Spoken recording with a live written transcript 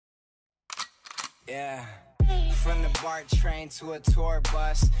Yeah. From the BART train to a tour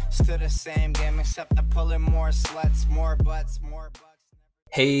bus, still the same game except I'm pulling more sluts, more butts, more bucks.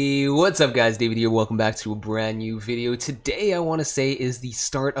 Hey, what's up guys, David here, welcome back to a brand new video. Today I want to say is the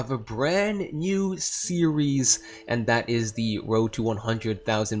start of a brand new series, and that is the Road to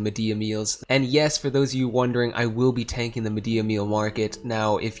 100,000 Medea meals. And yes, for those of you wondering, I will be tanking the Medea meal market.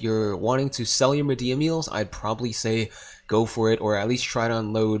 Now, if you're wanting to sell your Medea meals, I'd probably say go for it, or at least try to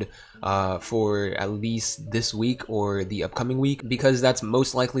unload for at least this week or the upcoming week, because that's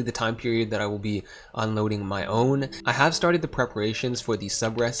most likely the time period that I will be unloading my own. I have started the preparations for the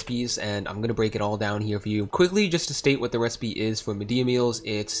sub recipes, and I'm gonna break it all down here for you quickly. Just to state what the recipe is for Medea meals: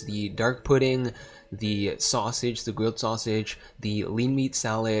 it's the dark pudding, the sausage, the grilled sausage, the lean meat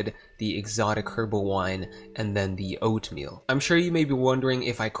salad, the exotic herbal wine, and then the oatmeal. I'm sure you may be wondering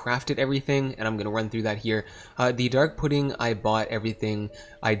if I crafted everything, and I'm gonna run through that here. The dark pudding, I bought everything.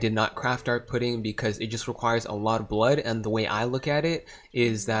 I did not craft dark pudding because it just requires a lot of blood, and the way I look at it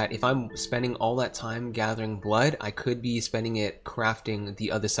is that if I'm spending all that time gathering blood, I could be spending it crafting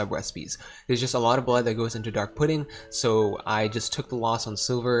the other sub recipes. There's just a lot of blood that goes into dark pudding, so I just took the loss on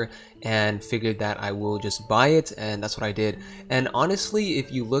silver and figured that I will just buy it, and that's what I did. And honestly,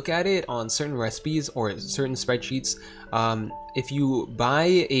 if you look at it on certain recipes or certain spreadsheets, if you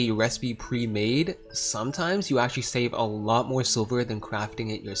buy a recipe pre-made, sometimes you actually save a lot more silver than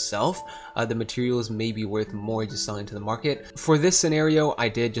crafting it yourself. The materials may be worth more just selling to the market. For this scenario, I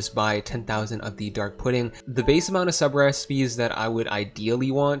did just buy 10,000 of the dark pudding. The base amount of sub recipes that I would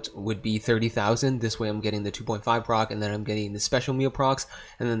ideally want would be 30,000. This way I'm getting the 2.5 proc, and then I'm getting the special meal procs,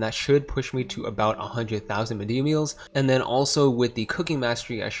 and then that should push me to about 100,000 Medea meals. And then also with the cooking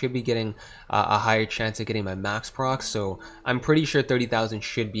mastery, I should be getting a higher chance of getting my max procs, so I'm pretty sure 30,000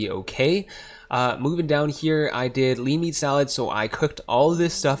 should be okay. Moving down here, I did lean meat salad, so I cooked all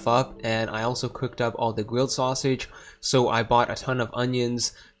this stuff up, and I also cooked up all the grilled sausage. So I bought a ton of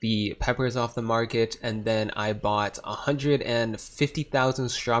onions, the peppers off the market, and then I bought 150,000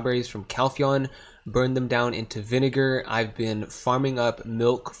 strawberries from Calphion, burned them down into vinegar. I've been farming up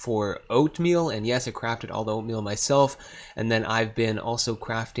milk for oatmeal, and yes, I crafted all the oatmeal myself. And then I've been also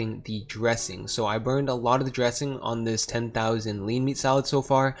crafting the dressing. So I burned a lot of the dressing on this 10,000 lean meat salad so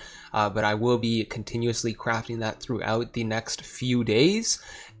far, but I will be continuously crafting that throughout the next few days.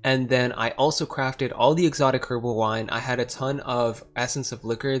 And then I also crafted all the exotic herbal wine. I had a ton of essence of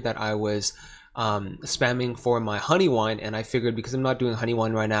liquor that I was spamming for my honey wine, and I figured because I'm not doing honey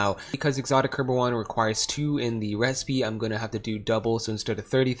wine right now, because exotic herbal wine requires 2 in the recipe, I'm gonna have to do double. So instead of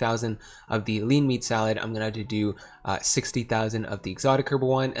 30,000 of the lean meat salad, I'm gonna have to do 60,000 of the exotic herbal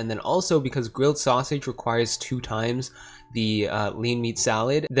wine. And then also because grilled sausage requires 2 times the lean meat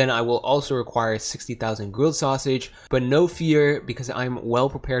salad, then I will also require 60,000 grilled sausage. But no fear, because I'm well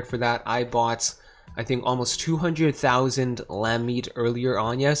prepared for that. I bought, I think, almost 200,000 lamb meat earlier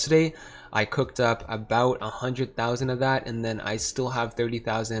on yesterday. I cooked up about 100,000 of that, and then I still have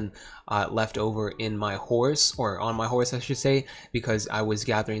 30,000 left over in my horse, or on my horse I should say, because I was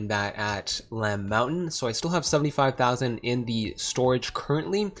gathering that at Lamb Mountain. So I still have 75,000 in the storage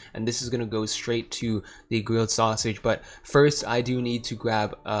currently, and this is going to go straight to the grilled sausage. But first I do need to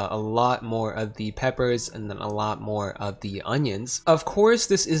grab a lot more of the peppers, and then a lot more of the onions. Of course,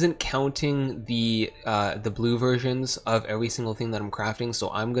 this isn't counting the blue versions of every single thing that I'm crafting, so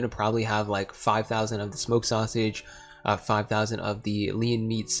I'm going to probably have like 5,000 of the smoked sausage, 5,000 of the lean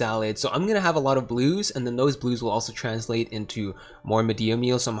meat salad. So I'm gonna have a lot of blues, and then those blues will also translate into more Medea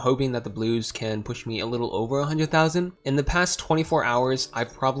meals. So I'm hoping that the blues can push me a little over 100,000. In the past 24 hours,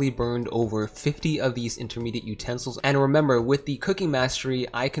 I've probably burned over 50 of these intermediate utensils. And remember, with the cooking mastery,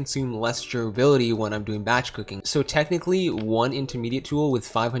 I consume less durability when I'm doing batch cooking. So technically, one intermediate tool with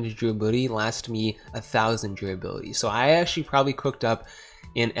 500 durability lasts me 1,000 durability. So I actually probably cooked up,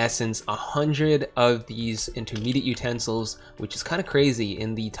 in essence, 100 of these intermediate utensils, which is kind of crazy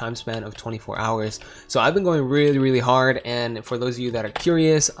in the time span of 24 hours. So I've been going really hard, and for those of you that are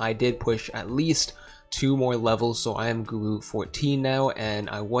curious, I did push at least 2 more levels. So I am Guru 14 now, and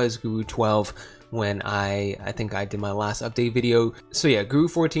I was Guru 12 when I think I did my last update video. So yeah, Guru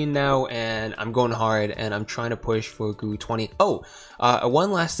 14 now, and I'm going hard, and I'm trying to push for Guru 20. Oh,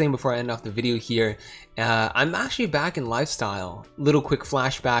 one last thing before I end off the video here. I'm actually back in Lifestyle. Little quick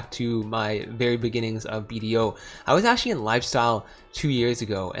flashback to my very beginnings of BDO. I was actually in Lifestyle 2 years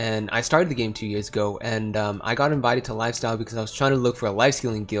ago, and I started the game 2 years ago, and I got invited to Lifestyle because I was trying to look for a life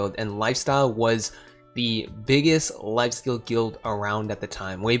skilling guild, and Lifestyle was the biggest life skill guild around at the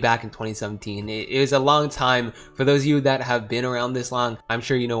time, way back in 2017. It was a long time. For those of you that have been around this long, I'm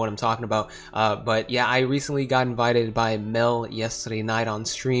sure you know what I'm talking about. But yeah, I recently got invited by Mel yesterday night on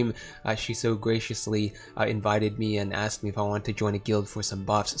stream. She so graciously invited me and asked me if I wanted to join a guild for some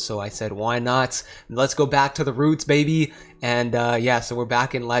buffs. So I said, why not? Let's go back to the roots, baby. And yeah, so we're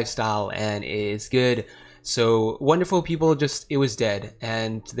back in lifestyle and it's good. So wonderful people, just it was dead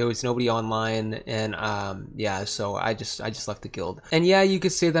and there was nobody online, and yeah, so I just left the guild. And yeah, you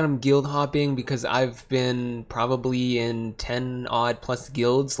could say that I'm guild hopping because I've been probably in 10 odd plus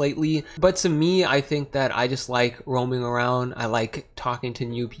guilds lately, but to me, I think that I just like roaming around. I like talking to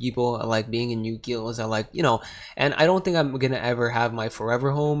new people. I like being in new guilds. I like, you know, and I don't think I'm gonna ever have my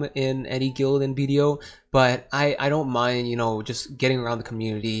forever home in any guild in BDO, but I don't mind, you know, just getting around the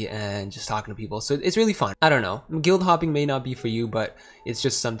community and just talking to people. So it's really fun. I don't know. Guild hopping may not be for you, but it's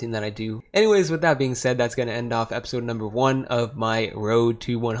just something that I do. Anyways, with that being said, that's going to end off episode number 1 of my road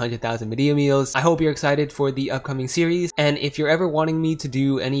to 100,000 Medea meals. I hope you're excited for the upcoming series. And if you're ever wanting me to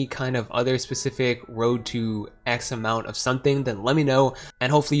do any kind of other specific road to X amount of something, then let me know.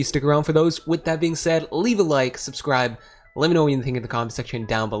 And hopefully you stick around for those. With that being said, leave a like, subscribe. Let me know what you think in the comment section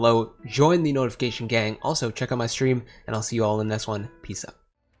down below. Join the notification gang. Also, check out my stream, and I'll see you all in the next one. Peace out.